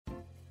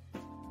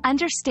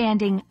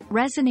Understanding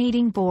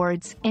resonating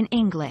boards in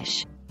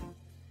English.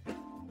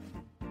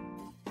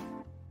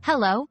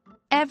 Hello,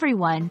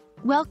 everyone.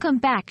 Welcome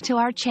back to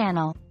our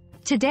channel.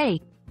 Today,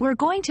 we're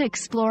going to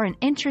explore an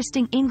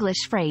interesting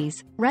English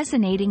phrase,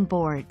 resonating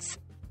boards.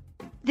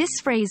 This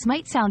phrase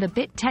might sound a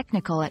bit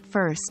technical at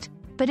first,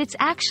 but it's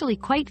actually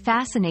quite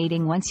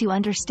fascinating once you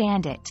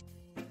understand it.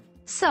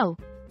 So,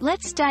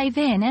 let's dive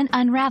in and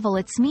unravel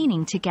its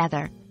meaning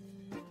together.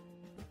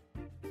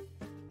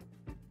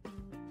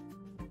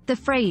 The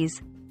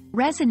phrase,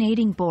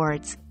 resonating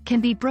boards, can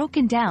be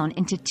broken down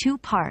into two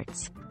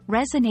parts,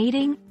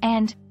 resonating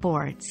and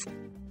boards.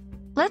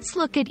 Let's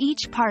look at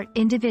each part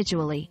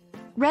individually.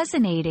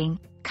 Resonating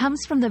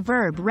comes from the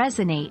verb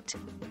resonate,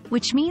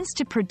 which means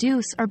to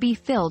produce or be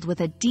filled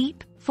with a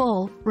deep,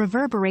 full,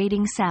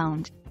 reverberating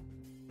sound.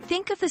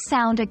 Think of the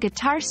sound a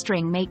guitar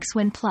string makes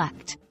when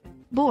plucked.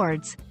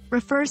 Boards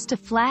refers to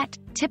flat,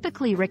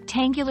 typically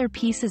rectangular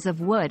pieces of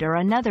wood or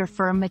another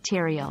firm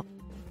material.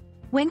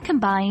 When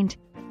combined,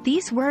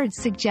 these words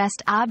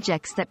suggest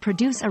objects that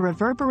produce a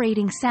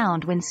reverberating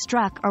sound when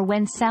struck or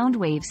when sound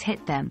waves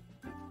hit them.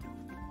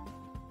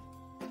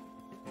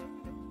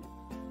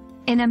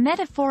 In a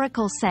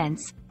metaphorical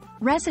sense,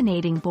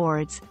 resonating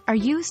boards are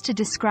used to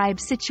describe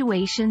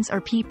situations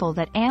or people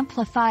that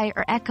amplify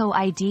or echo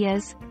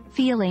ideas,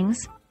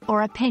 feelings,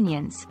 or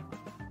opinions.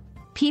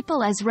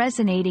 People as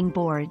resonating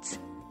boards.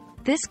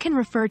 This can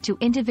refer to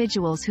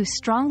individuals who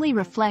strongly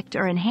reflect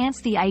or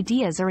enhance the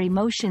ideas or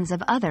emotions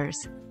of others,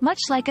 much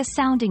like a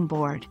sounding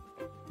board.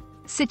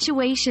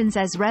 Situations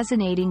as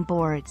resonating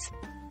boards.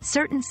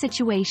 Certain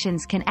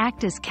situations can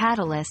act as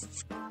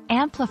catalysts,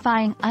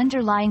 amplifying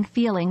underlying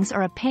feelings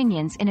or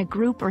opinions in a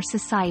group or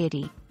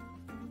society.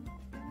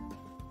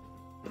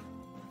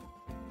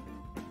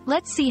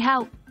 Let's see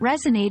how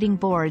resonating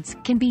boards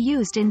can be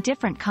used in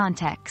different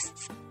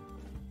contexts.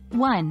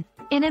 1.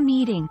 In a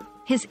meeting,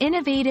 his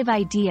innovative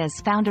ideas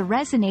found a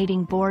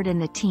resonating board in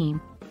the team,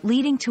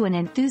 leading to an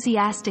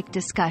enthusiastic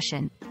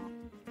discussion.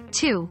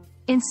 2.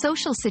 In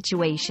social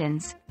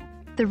situations,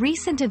 the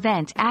recent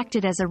event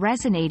acted as a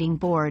resonating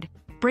board,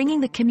 bringing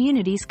the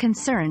community's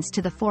concerns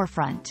to the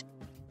forefront.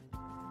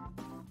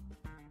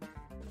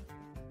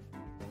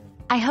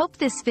 I hope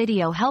this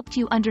video helped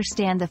you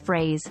understand the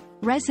phrase,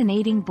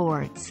 resonating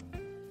boards.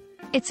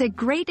 It's a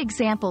great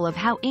example of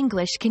how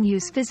English can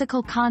use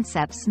physical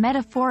concepts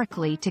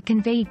metaphorically to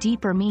convey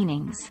deeper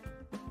meanings.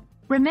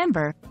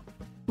 Remember,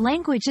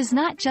 language is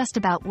not just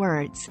about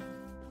words.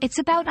 It's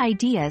about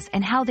ideas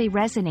and how they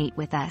resonate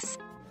with us.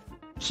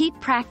 Keep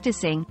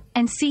practicing,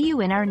 and see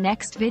you in our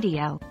next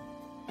video.